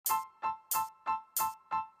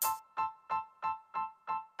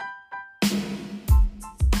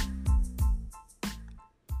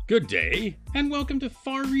Good day, and welcome to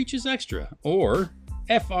Far Reaches Extra, or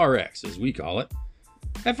FRX as we call it.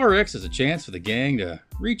 FRX is a chance for the gang to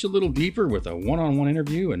reach a little deeper with a one-on-one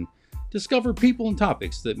interview and discover people and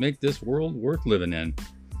topics that make this world worth living in.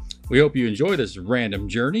 We hope you enjoy this random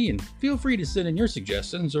journey, and feel free to send in your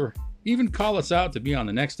suggestions or even call us out to be on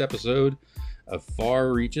the next episode of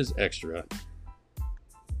Far Reaches Extra.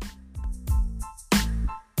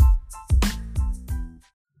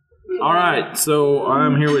 All right, so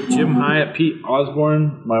I'm here with Jim Hyatt, Pete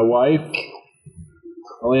Osborne, my wife,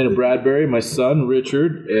 Elena Bradbury, my son,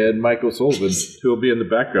 Richard, and Michael Sullivan, who will be in the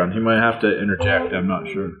background. He might have to interject, I'm not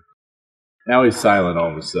sure. Now he's silent all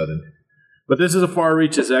of a sudden. But this is a Far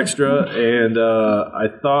Reaches Extra, and I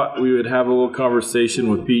thought we would have a little conversation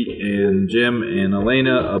with Pete and Jim and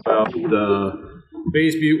Elena about the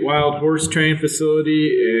Bays Butte Wild Horse Train Facility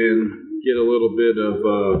and get a little bit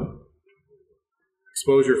of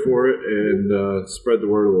exposure for it and spread the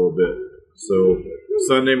word a little bit. So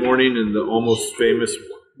Sunday morning in the almost famous,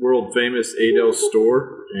 world famous Adel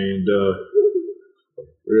store, and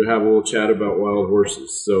we're gonna have a little chat about wild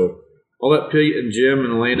horses. So I'll let Pete and Jim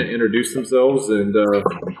and Elena introduce themselves and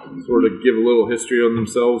sort of give a little history on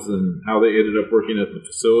themselves and how they ended up working at the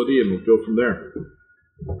facility, and we'll go from there.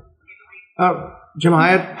 Jim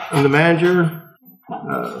Hyatt, I'm the manager.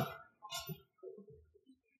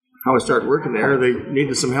 How I started working there, they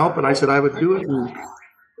needed some help, and I said I would do it, and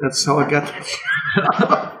that's how I got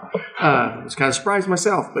I was kind of surprised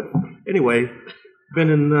myself, but anyway,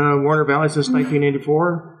 been in Warner Valley since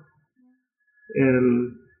 1984,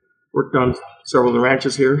 and worked on several of the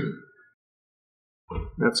ranches here.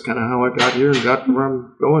 That's kind of how I got here and got where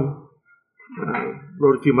I'm going.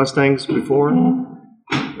 Rode a few Mustangs before,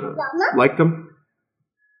 liked them.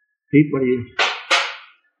 Pete, what do you...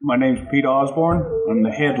 My name's Pete Osborne. I'm the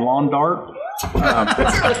head lawn dart.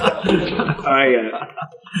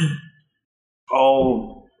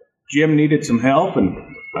 Jim needed some help, and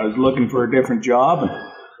I was looking for a different job, and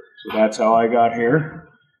so that's how I got here.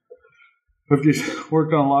 I've just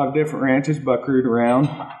worked on a lot of different ranches, buckarooed around.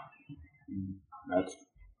 That's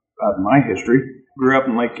about my history. Grew up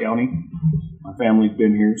in Lake County. My family's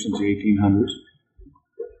been here since the 1800s.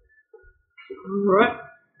 All right.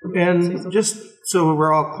 And just so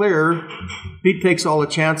we're all clear, Pete takes all the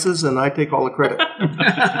chances and I take all the credit.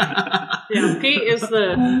 Yeah, Pete is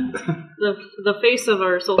the face of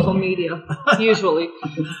our social media, usually.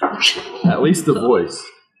 At least the voice.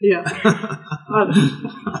 Yeah.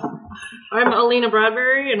 I'm Elena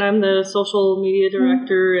Bradbury, and I'm the social media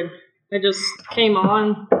director, and I just came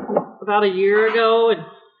on about a year ago, and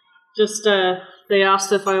just they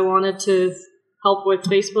asked if I wanted to help with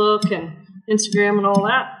Facebook and Instagram and all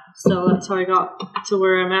that. So that's how I got to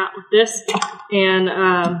where I'm at with this. And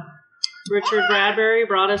Richard Bradbury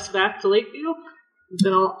brought us back to Lakeview.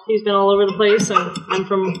 He's been all over the place, and I'm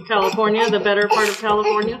from California, the better part of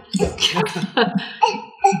California.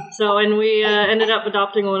 So, and we ended up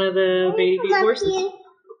adopting one of the baby horses.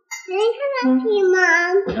 Can I come up to you,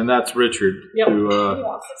 Mom? And that's Richard, Yep. who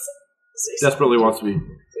desperately wants to be.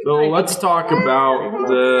 So let's talk about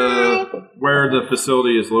where the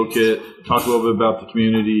facility is located, talk a little bit about the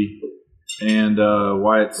community, and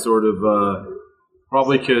why it's sort of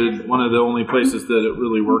one of the only places that it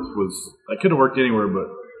really worked was, I could have worked anywhere, but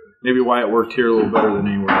maybe why it worked here a little better than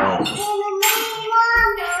anywhere else.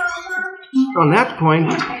 On that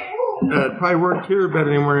point, it probably worked here better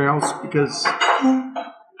than anywhere else because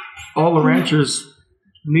all the ranchers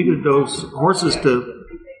needed those horses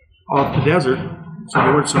off the desert, so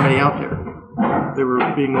there weren't so many out there. They were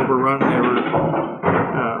being overrun.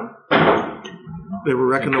 They were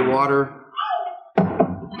wrecking the water,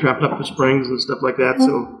 trapped up the springs and stuff like that.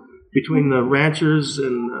 So between the ranchers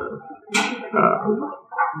and a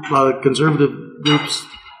lot of conservative groups,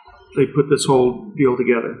 they put this whole deal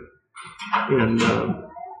together. And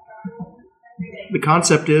the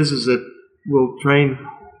concept is that we'll train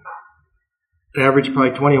average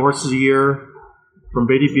probably 20 horses a year from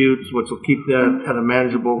Baby Butte, which will keep that at a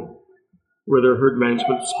manageable, where their herd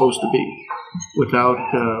management is supposed to be, without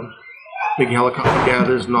big helicopter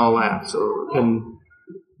gathers and all that. So, and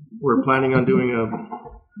we're planning on doing a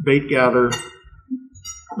bait gather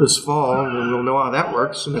this fall, and we'll know how that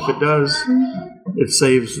works. And if it does, it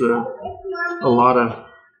saves a lot of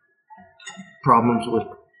problems with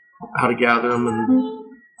how to gather them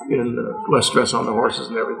and less stress on the horses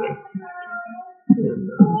and everything. And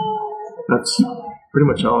that's pretty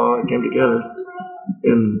much how it came together.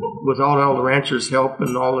 And without all the ranchers' help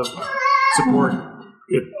and all the support,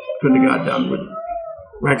 it couldn't have got done. With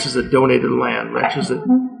ranchers that donated land, ranchers that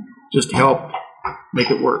just helped make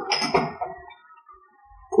it work.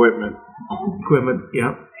 Equipment,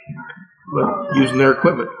 yeah. but using their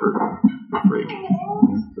equipment for free.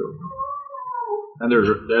 So, And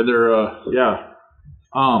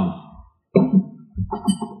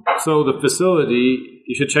so the facility,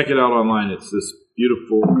 you should check it out online. It's this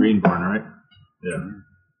beautiful green barn, right? Yeah.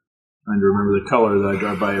 Trying to remember the color that I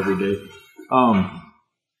drive by every day.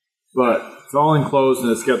 But it's all enclosed,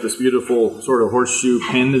 and it's got this beautiful sort of horseshoe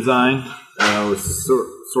pen design with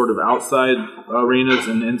sort of outside arenas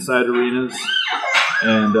and inside arenas.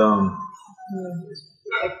 And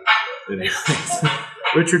anyways,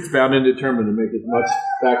 Richard's bound and determined to make as much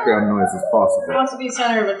background noise as possible. He wants to be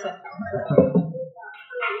center of attention.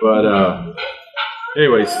 But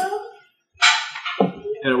anyways,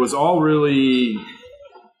 and it was all really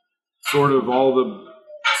sort of all the.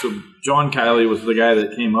 So John Kiley was the guy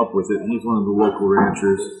that came up with it. He's one of the local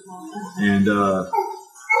ranchers, and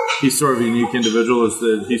he's sort of a unique individual. Is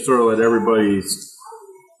that he sort of let everybody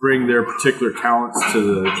bring their particular talents to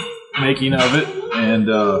the making of it, and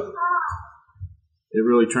it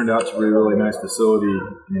really turned out to be a really nice facility,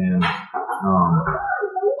 and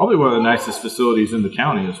probably one of the nicest facilities in the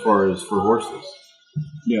county as far as for horses.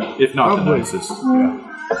 Yeah. If not Probably. the nicest.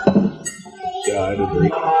 Yeah, I'd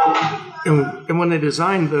agree. and when they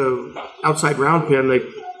designed the outside round pen, they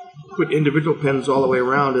put individual pens all the way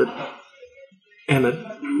around it, and it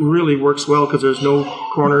really works well because there's no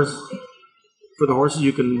corners for the horses.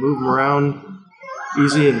 You can move them around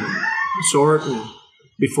easy and sort, and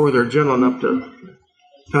before they're gentle enough to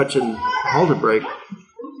touch and halter break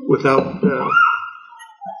without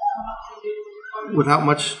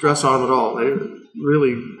much stress on them at all. It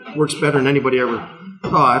really works better than anybody ever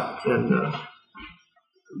thought, and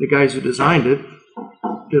the guys who designed it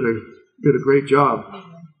did a great job.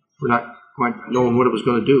 We're not quite knowing what it was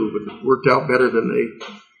going to do, but it worked out better than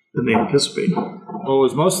they anticipated. Well, it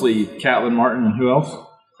was mostly Catlin Martin and who else?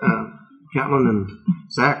 Catlin and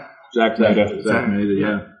Zach. Zach made it,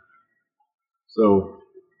 yeah. So,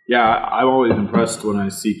 yeah, I'm always impressed when I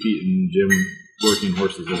see Pete and Jim working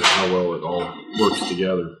horses and how well it all works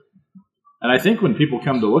together. And I think when people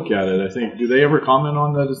come to look at it, do they ever comment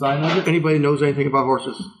on the design of it? Anybody knows anything about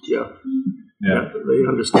horses? Yeah. They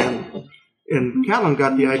understand. And Catlin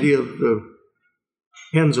got the idea of the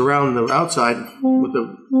pens around the outside with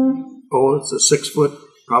it's a 6 foot,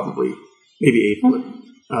 probably, maybe 8 foot,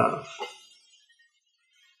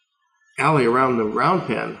 alley around the round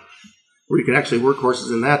pen, where you can actually work horses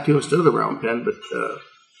in that too instead of the round pen. But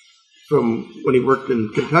from when he worked in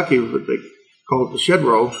Kentucky, what they call it the shed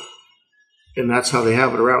row, and that's how they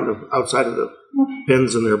have it around the outside of the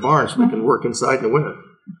pens in their barns, so they can work inside in the winter,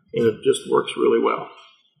 and it just works really well.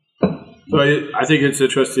 So I think it's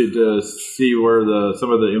interesting to see where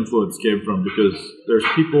some of the influence came from, because there's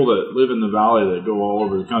people that live in the valley that go all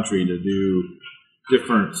over the country to do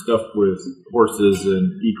different stuff with horses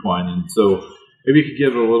and equine, and so maybe you could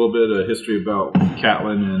give a little bit of history about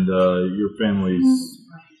Catlin and your family's,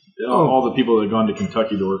 all the people that have gone to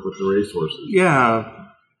Kentucky to work with the racehorses. Yeah,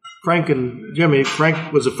 Frank and Jimmy.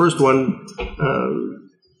 Frank was the first one,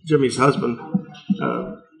 Jimmy's husband,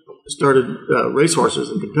 started racehorses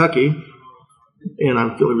in Kentucky, and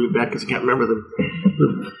I'm feeling really bad because I can't remember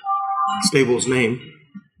the stable's name.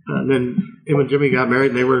 And then him and Jimmy got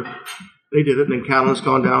married, and they did it. And then Catlin's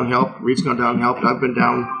gone down and helped. Reed's gone down and helped. I've been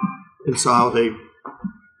down and saw how they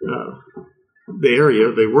the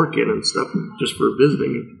area they work in and stuff, just for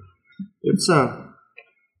visiting. It's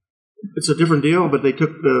a different deal, but they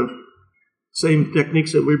took the same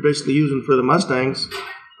techniques that we're basically using for the Mustangs.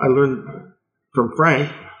 I learned from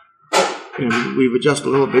Frank, and we've adjusted a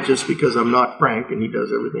little bit just because I'm not Frank and he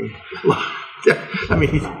does everything. I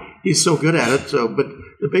mean, he's so good at it. So, but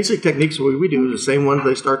the basic techniques we do is the same ones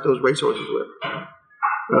they start those racehorses with.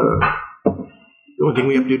 The only thing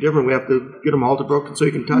we have to do different, we have to get them halter broken so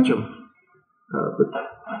you can touch them. But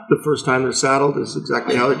the first time they're saddled is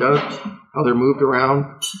exactly how they're done it, how they're moved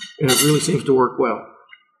around, and it really seems to work well.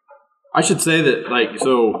 I should say that,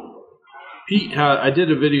 Pete, I did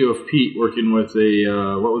a video of Pete working with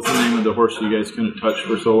what was the name of the horse you guys couldn't touch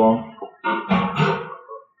for so long?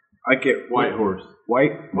 I get White horse.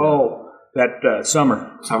 White? Oh, that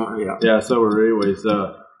Summer. Summer, yeah. Yeah, so anyways,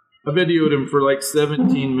 I videoed him for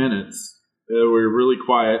 17 minutes. We were really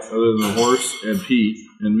quiet, other than the horse and Pete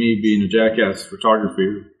and me being a jackass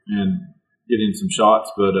photographer and getting some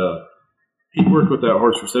shots. But Pete worked with that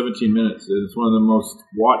horse for 17 minutes. And it's one of the most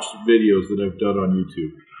watched videos that I've done on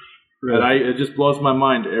YouTube. Really? And it just blows my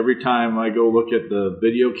mind every time I go look at the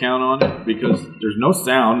video count on it, because there's no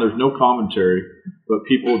sound, there's no commentary, but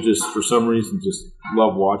people just, for some reason, just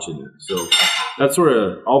love watching it. So that's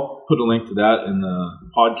I'll put a link to that in the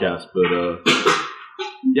podcast, but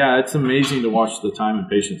Yeah, it's amazing to watch the time and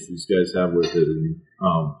patience these guys have with it. And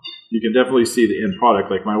you can definitely see the end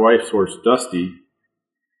product. Like my wife's horse, Dusty,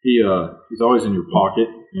 he's always in your pocket,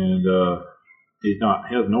 and he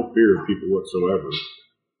has no fear of people whatsoever.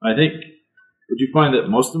 I think, would you find that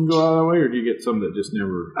most of them go out of the way, or do you get some that just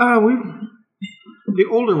never? The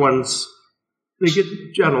older ones, they get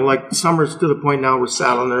gentle. Like Summer's to the point now we're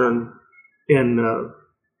saddling her, and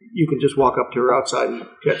you can just walk up to her outside and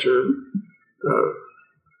catch her.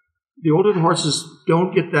 The older horses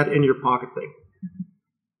don't get that in your pocket thing.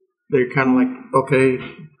 They're kind of like, okay,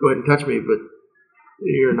 go ahead and touch me, but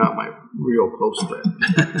you're not my real close friend.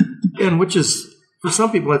 And which is, for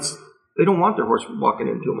some people, they don't want their horse walking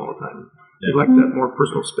into them all the time. They like that more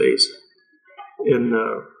personal space. And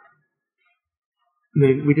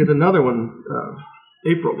we did another one.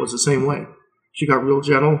 April was the same way. She got real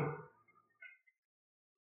gentle,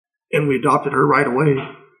 and we adopted her right away.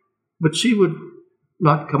 But she would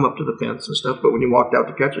not come up to the fence and stuff. But when you walked out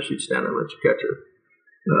to catch her, she'd stand there and let you catch her.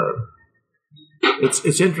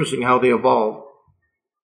 It's interesting how they evolve,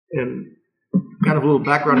 and kind of a little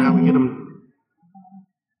background on how we get them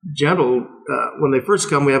gentle. When they first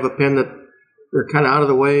come, we have a pen that they're kind of out of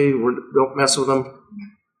the way. We don't mess with them,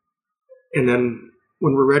 and then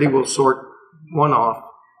when we're ready, we'll sort one off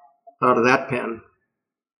out of that pen,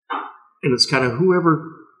 and it's kind of whoever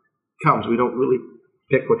comes. We don't really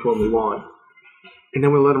pick which one we want, and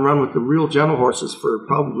then we let them run with the real gentle horses for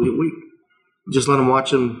probably a week. Just let them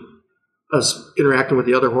watch us interacting with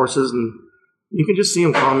the other horses, and you can just see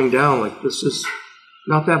them calming down. Like, this is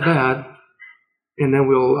not that bad. And then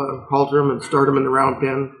we'll halter them and start them in the round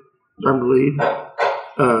pen, start them to lead.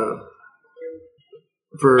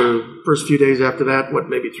 For first few days after that,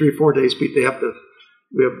 maybe 3 or 4 days, we have a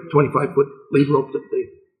 25-foot lead rope that they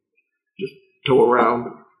just tow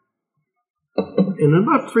around. And in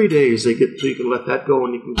about 3 days, so you can let that go,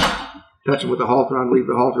 and you can touch them with the halter on, leave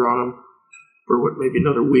the halter on them for maybe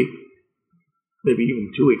another week, maybe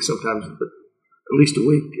even 2 weeks sometimes, but at least a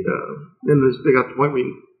week. Then they got to the point where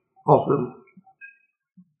you can halter them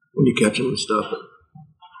when you catch them and stuff.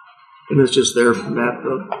 And it's just there from that.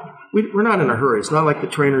 We're not in a hurry. It's not like the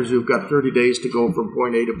trainers who've got 30 days to go from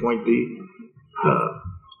point A to point B.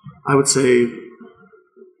 I would say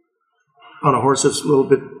on a horse that's a little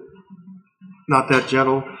bit not that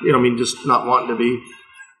gentle, just not wanting to be,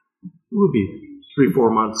 it would be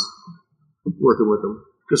 3-4 months working with them.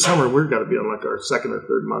 Because Summer, we've got to be on like our second or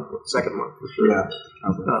third month, second month for sure. Yeah.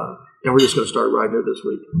 And we're just going to start riding her this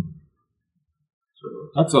week. So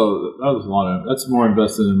that was a lot. That's more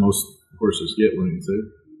invested than most horses get, wouldn't you say?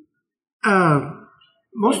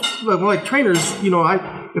 Most like trainers,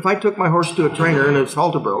 if I took my horse to a trainer and his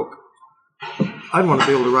halter broke, I'd want to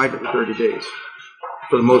be able to ride it for 30 days.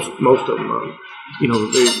 For most of them,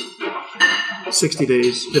 they 60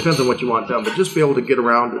 days, depends on what you want done, but just be able to get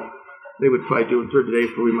around it. They would probably do it in 30 days,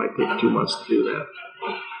 but we might take 2 months to do that,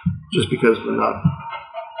 just because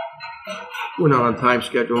we're not on time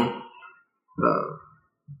schedule.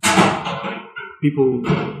 People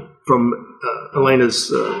from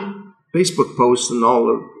Elena's Facebook posts and all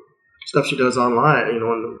the stuff she does online,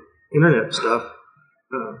 on the internet stuff.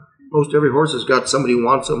 Most every horse has got somebody who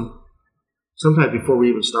wants them sometime before we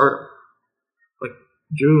even start them. Like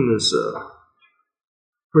June is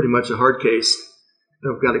pretty much a hard case.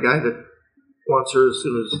 I've got a guy that wants her as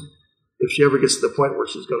soon as, if she ever gets to the point where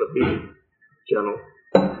she's going to be gentle.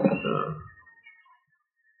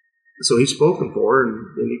 So he's spoken for her,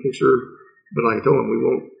 and he can sure, but like I told him, we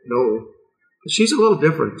won't know. She's a little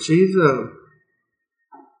different. She's,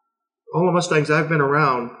 all the Mustangs I've been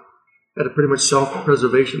around had a pretty much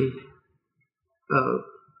self-preservation.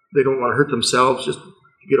 They don't want to hurt themselves, just to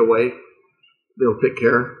get away. They'll take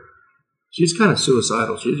care. She's kind of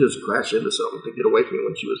suicidal. She just crashed into something to get away from me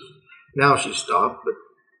when she was, now she's stopped, but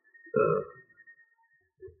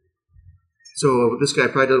so this guy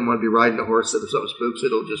probably doesn't want to be riding a horse that if something spooks,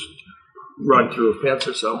 it'll just run through a fence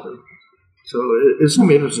or something. So it's going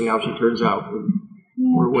to be interesting how she turns out.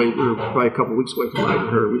 We're probably a couple weeks away from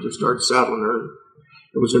riding her. We just started saddling her.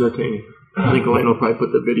 It was entertaining. I think Elena will probably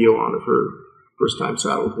put the video on of her first time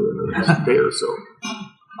saddled in the next day or so.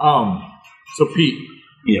 So Pete.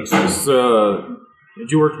 Yes.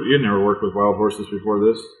 You never worked with wild horses before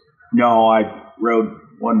this? No, I rode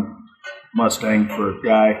one Mustang for a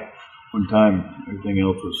guy one time. Everything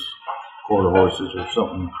else was quarter horses or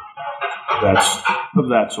something of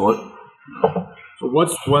that sort. So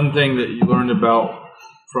what's one thing that you learned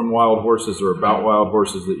from wild horses or about wild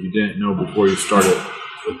horses that you didn't know before you started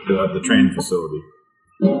with the training facility?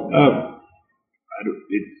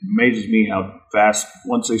 It amazes me how fast,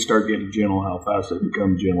 once they start getting gentle, how fast they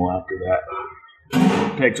become gentle after that.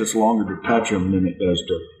 It takes us longer to touch them than it does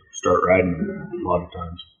to start riding them a lot of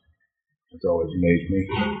times. It's always amazed me.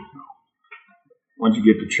 Once you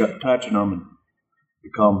get to touching them, and they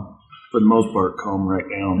come, for the most part, calm right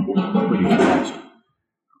down pretty fast.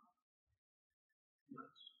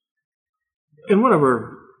 And one of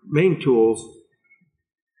our main tools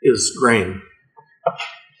is grain.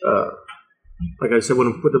 Like I said, when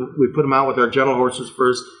we put them out with our gentle horses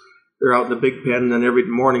first, they're out in the big pen, and then every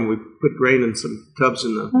morning we put grain in some tubs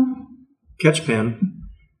in the catch pen,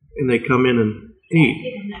 and they come in and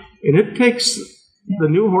eat. And it takes the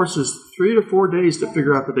new horses 3 to 4 days to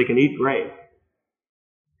figure out that they can eat grain.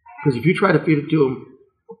 Because if you try to feed it to them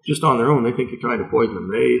just on their own, they think you're trying to poison them.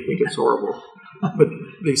 They think it's horrible. But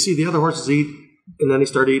they see the other horses eat, and then they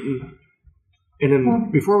start eating. And then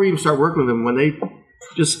before we even start working with them, when they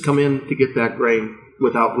just come in to get that grain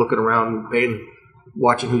without looking around and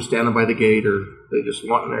watching who's standing by the gate, or they just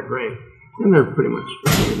wanting that grain, and they're pretty much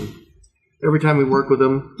every time we work with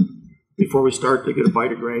them, before we start, they get a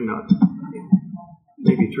bite of grain, not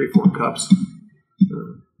maybe 3-4 cups,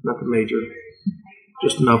 nothing major,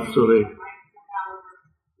 just enough so they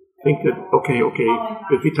think that okay,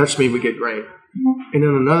 if he touched me, we get grain. And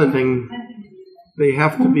then another thing, they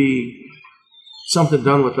have to be something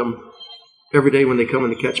done with them every day when they come in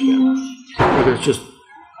the catch pen. Whether it's just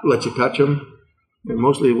let you touch them, and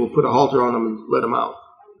mostly we'll put a halter on them and let them out,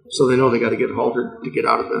 so they know they got to get haltered to get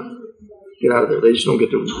out of there. They just don't get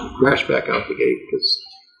to crash back out the gate, because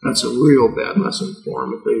that's a real bad lesson for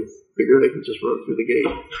them if they figure they can just run through the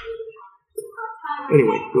gate.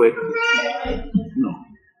 Anyway, go ahead. No.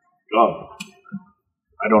 God.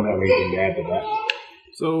 I don't have anything to add to that.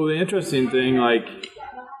 So the interesting thing, like,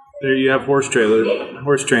 there you have horse trainers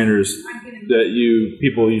that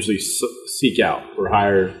people usually seek out or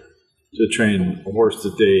hire to train a horse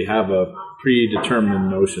that they have a predetermined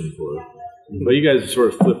notion for. But you guys sort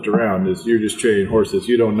of flipped around, is you're just training horses.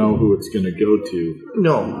 You don't know who it's going to go to.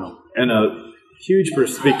 No. And a huge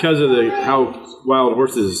because of how wild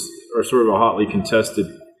horses are sort of a hotly contested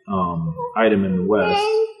item in the West.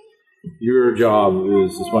 Your job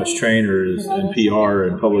is as much trainers and PR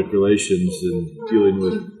and public relations and dealing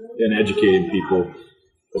with and educating people.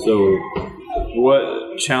 So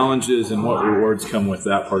what challenges and what rewards come with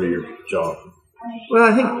that part of your job?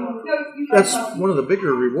 Well, I think that's one of the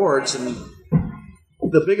bigger rewards, and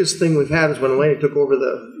the biggest thing we've had is when Elena took over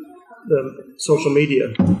the social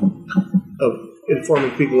media of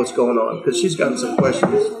informing people what's going on, because she's gotten some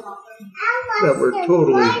questions that were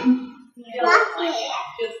totally,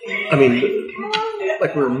 I mean,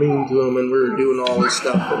 like we were mean to them and we were doing all this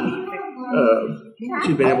stuff, and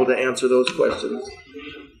she's been able to answer those questions.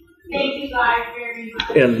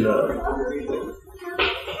 And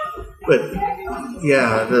but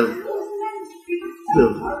yeah, the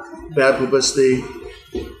bad publicity,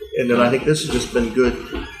 and then I think this has just been good.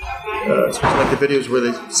 Like the videos where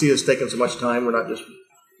they see us taking so much time, we're not just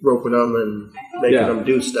roping them and making them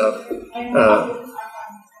do stuff.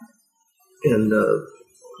 And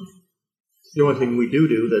the only thing we do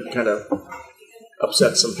that kind of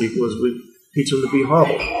upsets some people is we teach them to be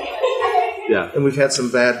hobbled. Yeah. And we've had some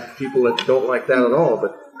bad people that don't like that at all,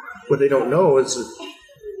 but what they don't know is that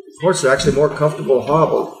horses are actually more comfortable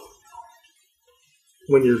hobbled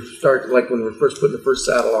when you start, like when we're first putting the first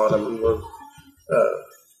saddle on them, and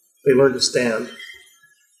they learn to stand,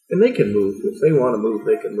 and they can move. If they want to move,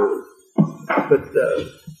 they can move. But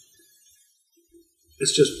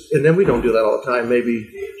it's just, and then we don't do that all the time, maybe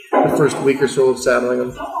the first week or so of saddling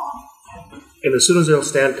them. And as soon as they'll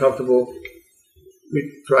stand comfortable,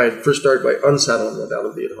 we first start by unsaddling them without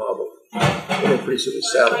them being hobbled. And then pretty soon we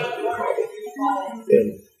saddle them being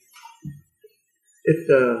hobbled.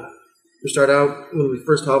 And we start out when we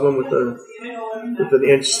first hobble them with an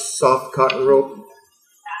inch soft cotton rope,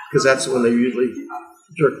 because that's when they usually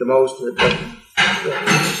jerk the most, and it doesn't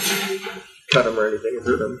cut them or anything or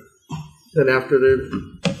hurt them. Then after they're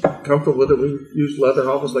comfortable with it, we use leather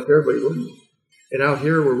hobbles like everybody would. And out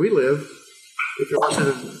here where we live, if you're watching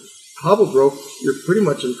a hobble rope, you're pretty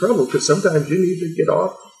much in trouble, because sometimes you need to get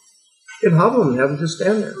off and hobble them and have them just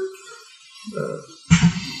stand there.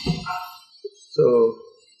 So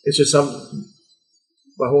it's just something,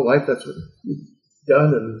 my whole life that's what we've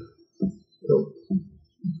done, and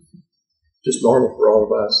just normal for all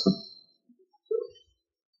of us.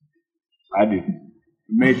 I do. It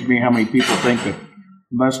amazes me how many people think that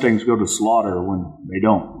Mustangs go to slaughter when they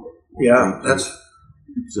don't. Yeah, it's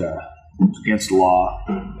against the law.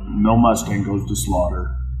 No Mustang goes to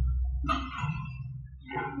slaughter.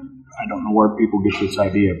 I don't know where people get this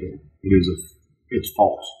idea, but it's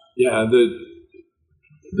false. Yeah,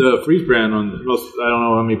 the freeze brand on most. I don't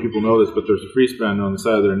know how many people know this, but there's a freeze brand on the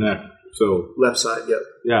side of their neck. So Left side, yep.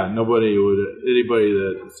 yeah, anybody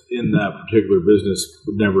that's in that particular business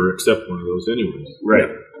would never accept one of those anyways. Right.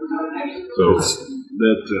 So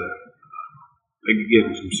They could get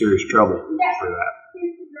in some serious trouble for that.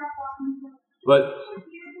 but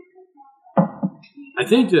I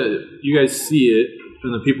think that you guys see it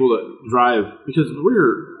and the people that drive, because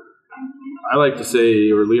I like to say,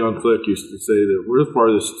 or Leon Flick used to say, that we're the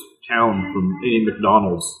farthest town from any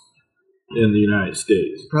McDonald's in the United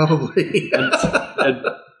States. Probably.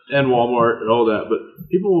 and Walmart and all that. But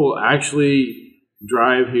people will actually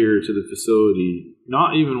drive here to the facility,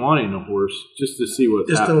 not even wanting a horse, just to see what's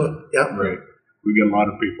Just to happening. look, yep. Right. We get a lot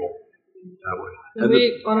of people that way. And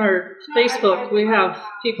we, on our Facebook, we have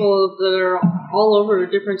people that are all over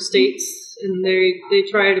different states, and they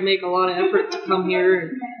try to make a lot of effort to come here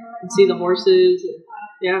and see the horses. And,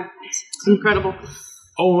 yeah, it's incredible.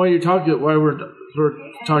 Oh, while we're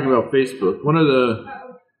talking about Facebook,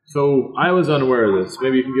 so I was unaware of this.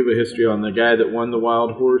 Maybe you can give a history on the guy that won the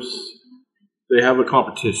wild horse. They have a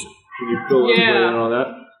competition. Can you fill everybody in on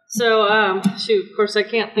that? So, of course, I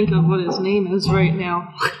can't think of what his name is right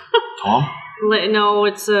now. Tom? No,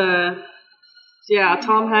 it's Tom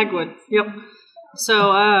Hagwood. Yep.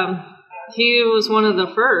 So, he was one of the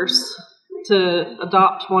first to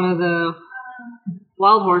adopt one of the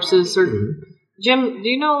wild horses. Or Jim, do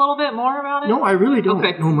you know a little bit more about it? No, I really don't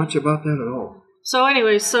Okay. know much about that at all. So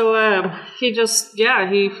anyway, he just,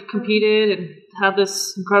 he competed and had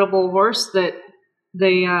this incredible horse that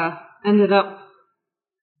they ended up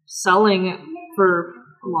selling it for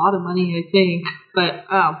a lot of money, I think. But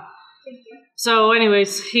so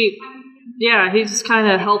anyways, he just kind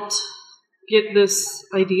of helped get this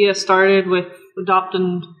idea started with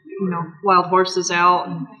adopting, wild horses out.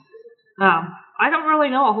 And I don't really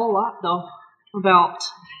know a whole lot though about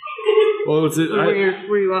Well,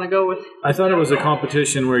 where you want to go with. I thought it was a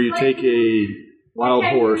competition where you take a wild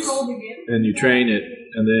horse and you train it,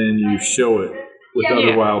 and then you show it with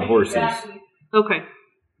other wild horses. Okay.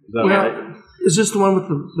 Is that right? Is this the one with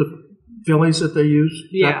the fillies that they use?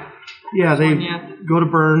 Yeah. Yeah, they go to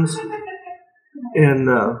Burns, and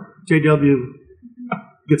JW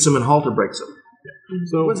gets them and halter breaks them.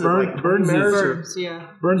 So What's it like, Burns Burns, yeah.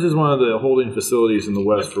 Burns is one of the holding facilities in the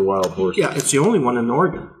West for wild horses. Yeah, it's the only one in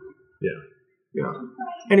Oregon. Yeah. Yeah.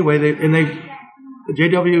 Anyway, the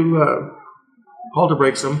JW halter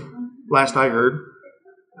breaks them, last I heard,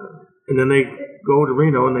 and then they go to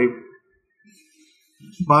Reno and they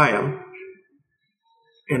buy them,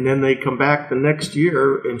 and then they come back the next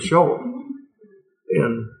year and show them,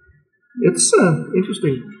 and it's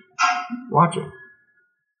interesting watching.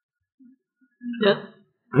 Yeah.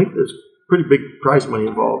 I think there's pretty big prize money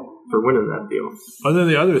involved for winning that deal. And then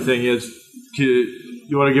the other thing is,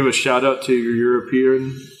 you want to give a shout out to your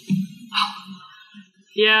European?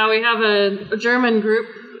 Yeah, we have a German group,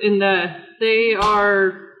 and they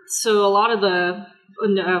are, so a lot of the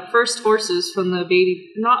first horses from the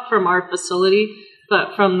Beatty, not from our facility,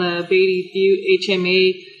 but from the Beatty Butte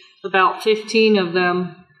HMA, about 15 of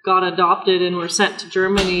them got adopted and were sent to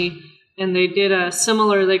Germany, and they did a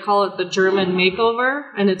similar, they call it the German makeover,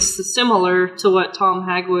 and it's similar to what Tom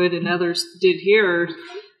Hagwood and others did here,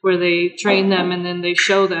 where they train them and then they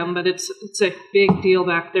show them, but it's a big deal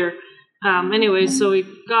back there. Anyway, so we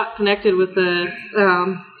got connected with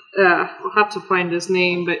I'll have to find his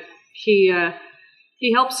name, but he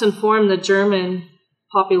helps inform the German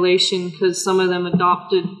population because some of them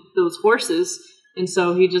adopted those horses, and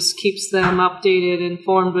so he just keeps them updated,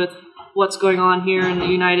 informed with what's going on here in the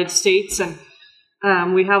United States.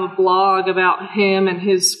 And we have a blog about him and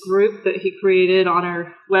his group that he created on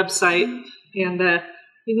our website, and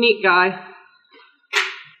he's a neat guy.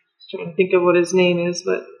 Trying to think of what his name is,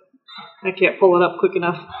 but I can't pull it up quick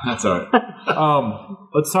enough. That's all right.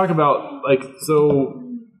 Let's talk about, so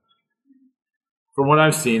from what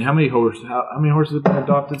I've seen, how many horses have been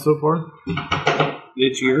adopted so far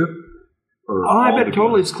This year? I bet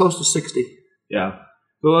totally it's close to 60. Yeah.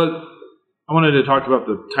 So I wanted to talk about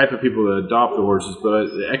the type of people that adopt the horses, but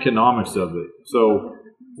the economics of it. So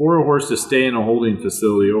for a horse to stay in a holding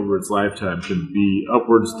facility over its lifetime can be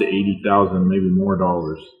upwards to $80,000, maybe more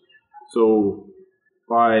dollars. So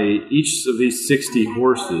by each of these 60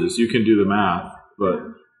 horses, you can do the math, but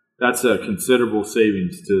that's a considerable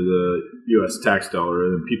savings to the U.S. tax dollar.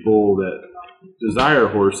 And people that desire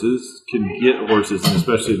horses can get horses, and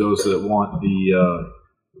especially those that want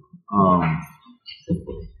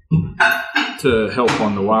to help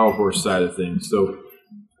on the wild horse side of things. So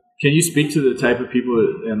can you speak to the type of people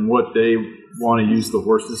and what they want to use the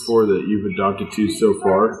horses for that you've adopted to so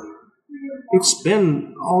far? it's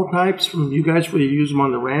been all types, from you guys where you use them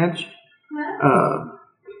on the ranch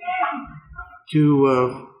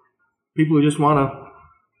to people who just want a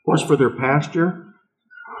horse for their pasture.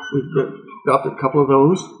 We've adopted a couple of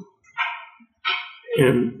those.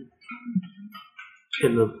 And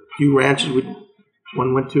in the few ranches,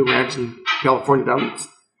 one went to a ranch in California down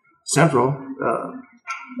Central.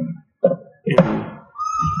 And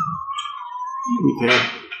we've had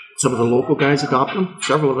some of the local guys adopt them,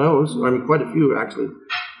 several of those. I mean, quite a few, actually.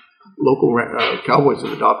 Local cowboys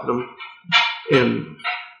have adopted them. And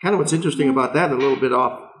kind of what's interesting about that, a little bit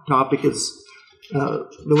off topic, is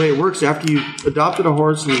the way it works. After you've adopted a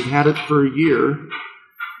horse and you've had it for a year,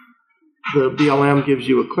 the BLM gives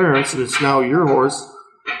you a clearance, and it's now your horse,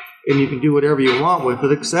 and you can do whatever you want with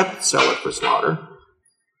it except sell it for slaughter.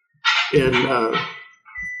 And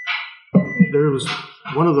there was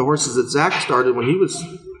one of the horses that Zach started when he was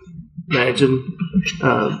managing.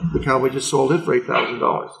 The cowboy just sold it for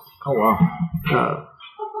 $8,000. Oh, wow.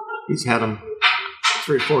 He's had them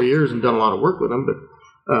 3 or 4 years and done a lot of work with them, but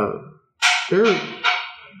they're,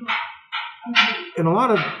 and a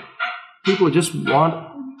lot of people just want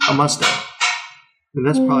a Mustang, and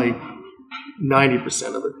that's probably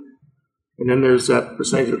 90% of it. And then there's that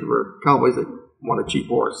percentage of the cowboys that want a cheap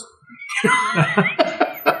horse.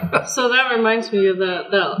 So that reminds me of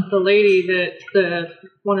the lady that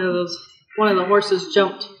one of the horses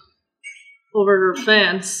jumped over her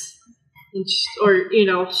fence, and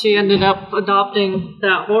she ended up adopting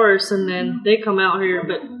that horse, and then they come out here,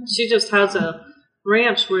 but she just has a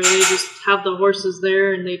ranch where they just have the horses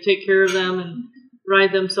there and they take care of them and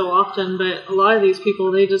ride them so often. But a lot of these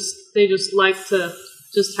people, they just like to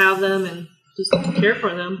just have them and just care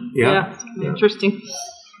for them. Yeah. Interesting.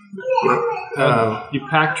 You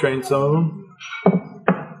pack train some of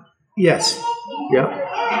them? Yes.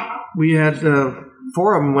 Yeah. We had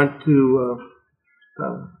 4 of them went to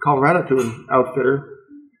Colorado to an outfitter,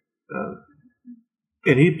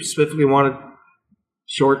 and he specifically wanted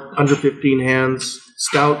short, under 15 hands,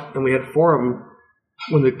 stout, and we had 4 of them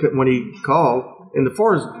when he called. And the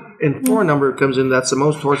 4 number comes in. That's the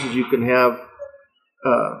most horses you can have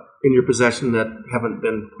in your possession that haven't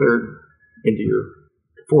been cleared into your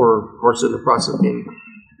 4 horses in the process of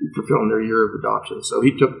fulfilling their year of adoption. So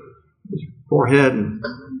he took 4 head, and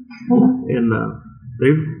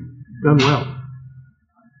they've done well.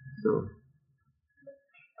 So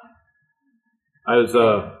I was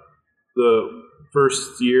the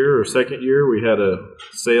first year or second year we had a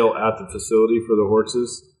sale at the facility for the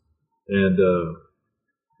horses, and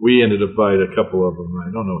we ended up buying a couple of them.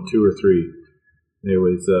 I don't know, 2 or 3.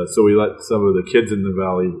 Anyways, so we let some of the kids in the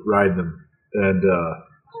valley ride them, and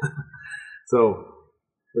so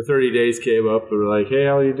the 30 days came up. They were like, "Hey,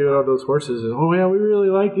 how are you doing on those horses?" And, "Oh yeah, we really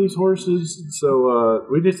like these horses. So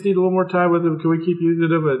we just need a little more time with them. Can we keep using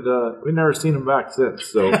them?" And we've never seen them back since.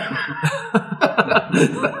 So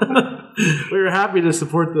we were happy to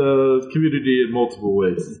support the community in multiple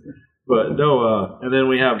ways. But no, and then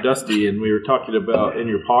we have Dusty, and we were talking about in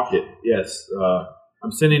your pocket. Yes,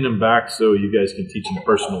 I'm sending them back so you guys can teach him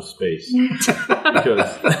personal space.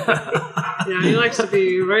 Because yeah, he likes to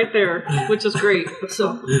be right there, which is great.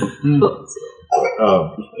 So,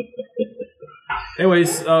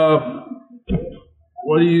 anyways,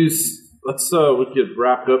 what do you? Let's we get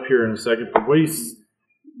wrapped up here in a second. But what do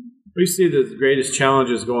you see the greatest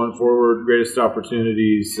challenges going forward, greatest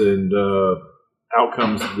opportunities, and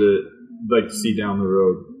outcomes that you'd like to see down the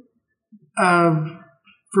road?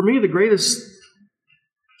 For me, the greatest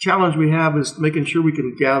challenge we have is making sure we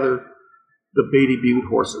can gather the Beatty Butte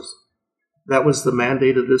horses. That was the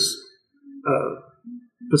mandate of this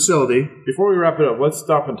facility. Before we wrap it up, let's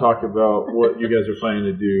stop and talk about what you guys are planning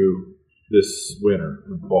to do this winter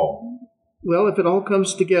and fall. Well, if it all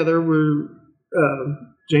comes together, we're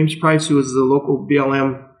James Price, who is the local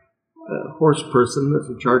BLM horse person that's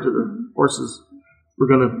in charge of the horses, we're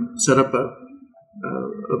going to set up a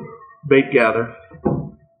bait gather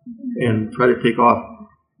and try to take off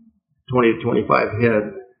 20 to 25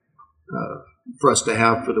 head for us to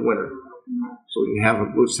have for the winter. So we can have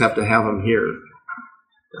them, we'll just have to have them here.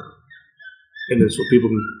 And then so people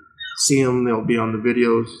can see them, they'll be on the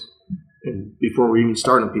videos, and before we even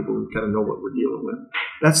start them, people can kind of know what we're dealing with.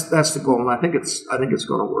 That's the goal, and I think it's going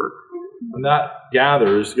to work. And that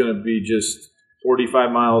gather is going to be just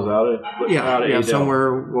 45 miles out of Adel.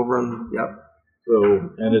 Somewhere over on, yeah.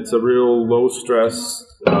 So, and it's a real low stress,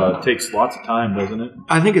 takes lots of time, doesn't it?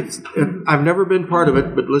 I think I've never been part of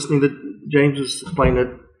it, but listening to James explain it,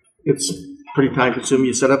 it's pretty time consuming.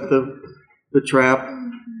 You set up the trap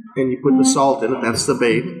and you put the salt in it, that's the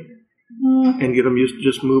bait, and get them used to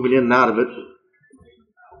just moving in and out of it.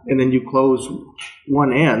 and then you close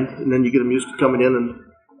one end, and then you get them used to coming in and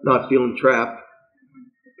not feeling trapped.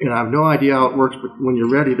 And I have no idea how it works, but when you're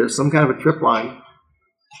ready, there's some kind of a trip line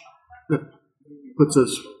that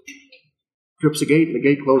trips the gate, and the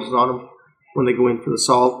gate closes on them when they go in for the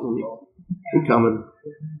salt, and we come and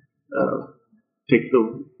take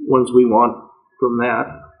the ones we want from that.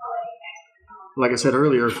 Like I said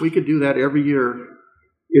earlier, if we could do that every year,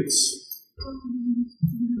 it's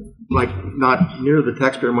like not near the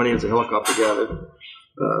taxpayer money as a helicopter gathered,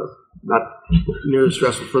 not near as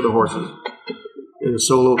stressful for the horses. In a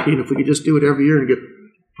solo team, if we could just do it every year and get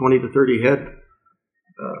 20 to 30 head,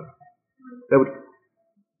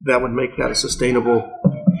 that would make that a sustainable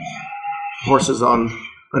horses on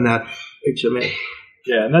that HMA.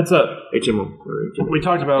 Yeah, and that's HMO. We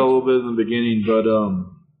talked about it a little bit in the beginning, but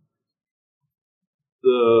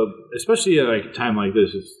especially at a time like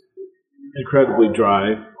this, it's incredibly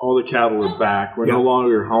dry. All the cattle are back. We're no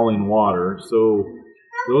longer hauling water, so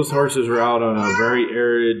those horses are out on a very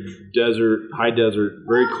arid desert, high desert,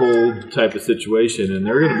 very cold type of situation, and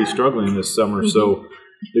they're going to be struggling this summer. So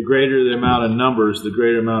the greater the amount of numbers, the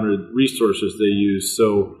greater amount of resources they use.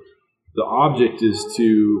 So the object is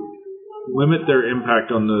to limit their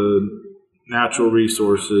impact on the natural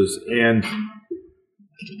resources and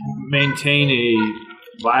maintain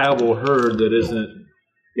a viable herd that isn't,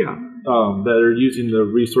 that are using the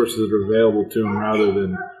resources that are available to them rather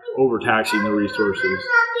than overtaxing the resources.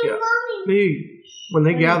 Yeah. When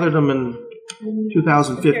they gathered them in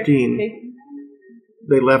 2015,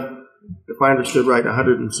 they left, if I understood right,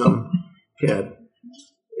 100 and some head.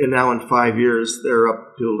 And now in 5 years, they're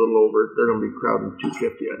up to a little over, they're going to be crowding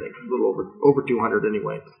 250, I think, a little over 200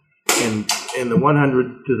 anyway. And the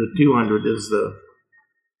 100 to the 200 is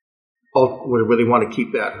where they want to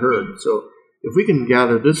keep that herd. So if we can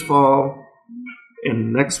gather this fall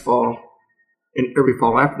and next fall, and every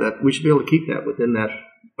fall after that, we should be able to keep that within that,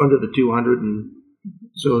 under the 200, and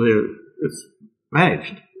so it's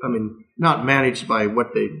managed. I mean, not managed by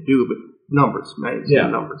what they do, but numbers, managed by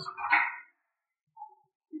numbers.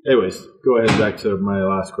 Anyways, go ahead back to my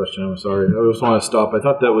last question. I'm sorry. I just want to stop. I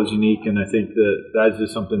thought that was unique, and I think that's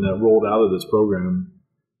just something that rolled out of this program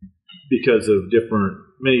because of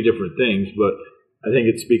many different things, but I think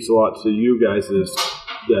it speaks a lot to you guys is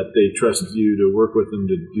that they trust you to work with them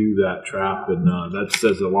to do that trap, and that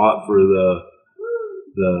says a lot for the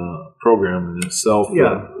program in itself.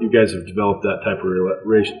 Yeah, you guys have developed that type of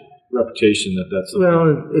reputation that's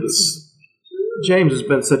it's James has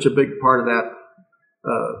been such a big part of that,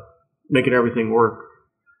 making everything work.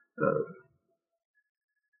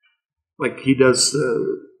 Like he does,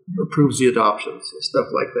 approves the adoptions and stuff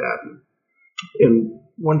like that. And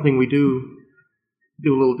one thing we do a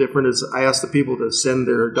little different is I ask the people to send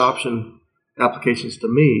their adoption applications to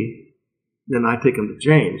me, then I take them to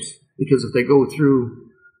James. Because if they go through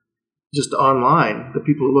just online, the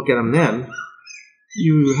people who look at them then,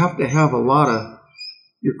 you have to have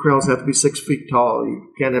your corrals have to be 6 feet tall.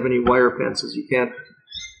 You can't have any wire fences. You can't,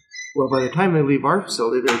 well, by the time they leave our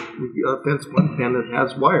facility, we've got a fence, one pen that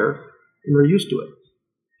has wire, and they're used to it.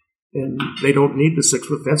 And they don't need the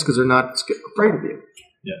 6-foot fence because they're not afraid of you.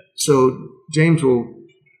 Yeah. So James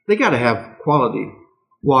they got to have quality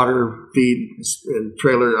water, feed, and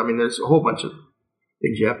trailer. I mean, there's a whole bunch of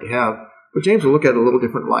things you have to have. But James will look at it a little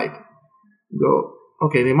different light and go,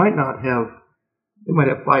 okay, they might have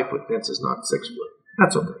 5-foot fences, not 6 foot.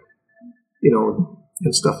 That's okay.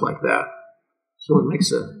 And stuff like that. So it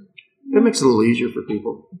makes it a little easier for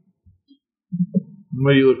people.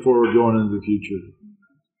 What do you look forward to going into the future?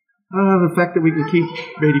 The fact that we can keep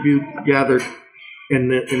Beatty Butte gathered in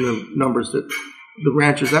the numbers that the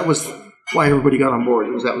ranchers, that was why everybody got on board,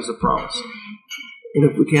 that was the promise. And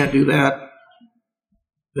if we can't do that,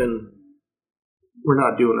 then we're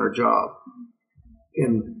not doing our job.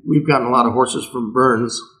 And we've gotten a lot of horses from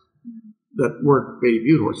Burns that weren't Beatty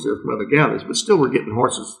Butte horses, they're from other gathers, but still we're getting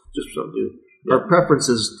horses just for something to do. Our preference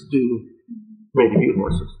is to do Beatty Butte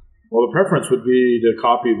horses. Well, the preference would be to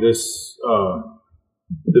copy this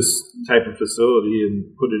type of facility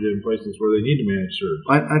and put it in places where they need to manage herds.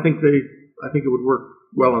 I think it would work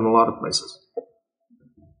well in a lot of places.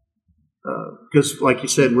 Because, like you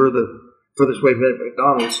said, we're the furthest away from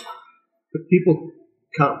McDonald's, but people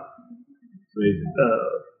come.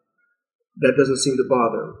 That doesn't seem to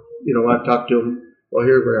bother them. I've talked to them. Well,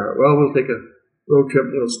 here we are. Well, we'll take a road trip.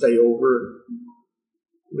 We'll stay over.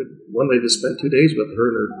 One lady just spent 2 days with her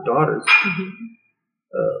and her daughters,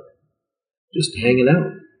 just hanging out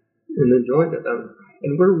and enjoying it.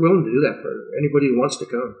 And we're willing to do that for anybody who wants to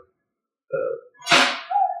come.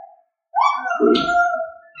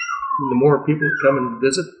 The more people come and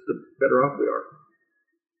visit, the better off we are.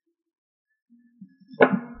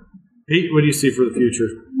 Pete, what do you see for the future?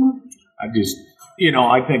 I just,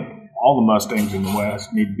 I think all the Mustangs in the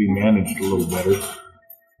West need to be managed a little better. If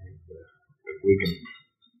we can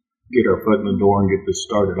get our foot in the door and get this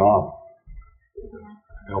started off,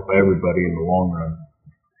 help everybody in the long run.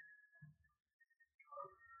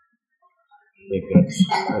 I think that's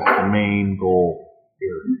the main goal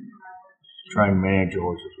here. Try and manage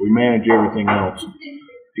horses. We manage everything else.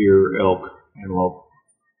 Deer, elk, antelope.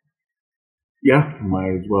 Yeah.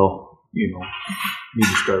 Might as well, need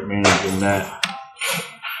to start managing that. I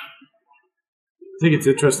think it's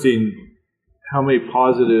interesting how many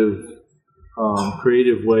positive,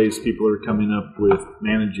 creative ways people are coming up with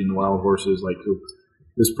managing wild horses. Like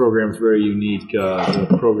this program is very unique.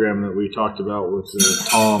 The program that we talked about with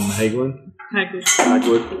Tom Hagelin.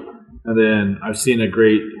 And then I've seen a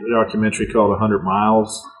great documentary called 100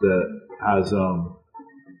 Miles that has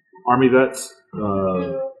Army vets,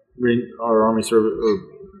 our Army service or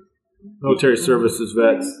military services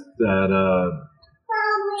vets that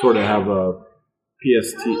sort of have a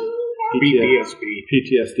PTSD. I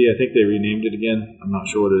think they renamed it again. I'm not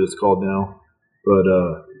sure what it is called now, but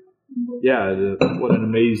what an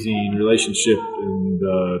amazing relationship and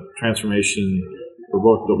transformation for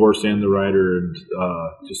both the horse and the rider, and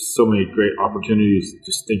just so many great opportunities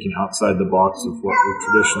just thinking outside the box of what we've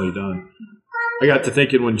traditionally done. I got to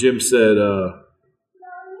thinking when Jim said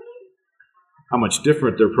how much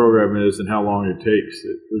different their program is and how long it takes.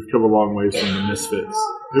 We've come a long ways from the Misfits.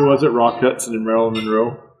 Who was it? Rock Hudson and Marilyn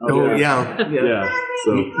Monroe? Yeah.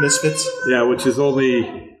 So Misfits? Yeah, which is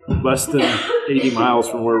only less than 80 miles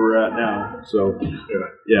from where we're at now. So,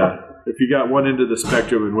 yeah. If you got one end of the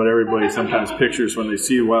spectrum and what everybody sometimes pictures when they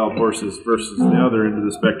see wild horses versus the other end of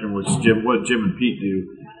the spectrum, which what Jim and Pete do,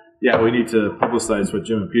 we need to publicize what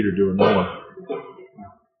Jim and Pete are doing more.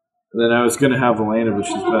 And then I was going to have Elena, but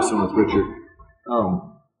she's messing with Richard.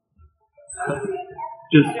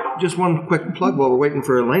 Just one quick plug while we're waiting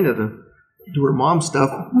for Elena to do her mom stuff.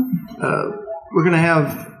 We're going to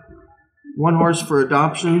have one horse for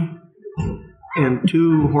adoption and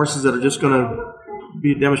 2 horses that are just going to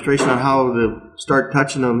be a demonstration on how to start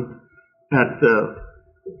touching them at the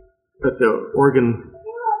Oregon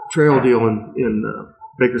Trail deal in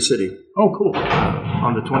Baker City. Oh, cool.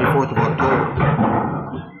 On the 24th of October.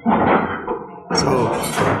 So,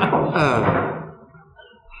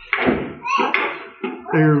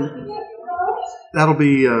 that'll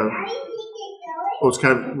be, we're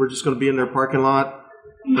just going to be in their parking lot.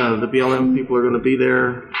 The BLM people are going to be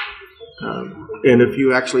there. And if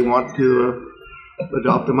you actually want to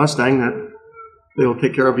adopt a Mustang, that they'll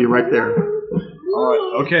take care of you right there. All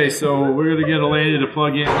right. Okay, so we're going to get Elena to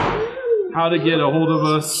plug in how to get a hold of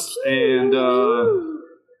us and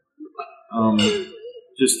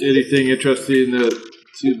just anything interesting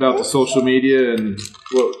about the social media and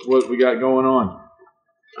what we got going on.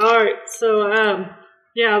 All right, so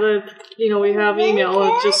we have email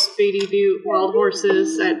of just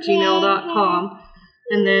beattybuttewildhorses@gmail.com,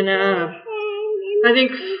 and then I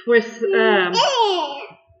think with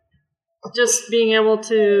just being able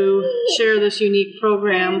to share this unique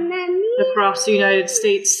program across the United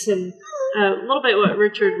States, and a little bit what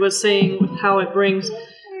Richard was saying with how it brings,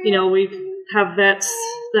 we have vets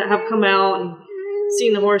that have come out and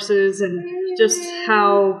seen the horses, and just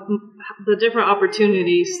how the different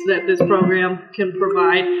opportunities that this program can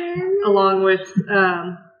provide, along with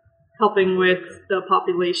helping with the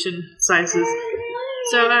population sizes.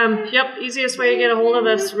 So, easiest way to get a hold of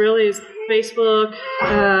us really is Facebook.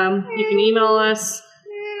 You can email us.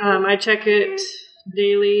 I check it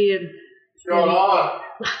daily. And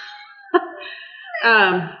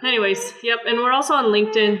we're also on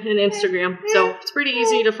LinkedIn and Instagram, so it's pretty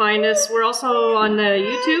easy to find us. We're also on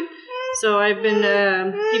YouTube. So I've been,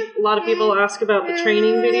 a lot of people ask about the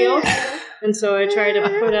training videos, and so I try to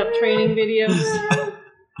put up training videos.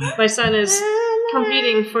 My son is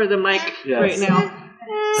competing for the mic right now.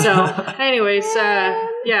 So anyways,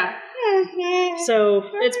 so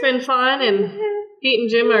it's been fun, and Pete and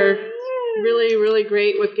Jim are really, really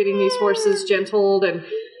great with getting these horses gentled and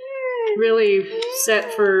really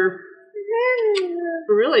set for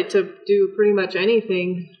really to do pretty much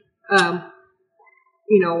anything.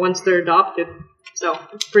 Once they're adopted. So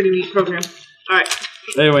it's a pretty neat program. All right.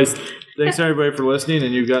 Anyways, thanks everybody for listening,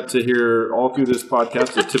 and you got to hear all through this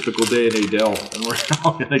podcast a typical day in Adel, and we're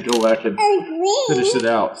now going to go back and finish it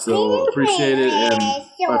out. So appreciate it, and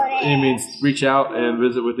by any means, reach out and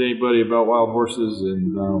visit with anybody about wild horses,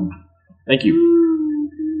 and thank you.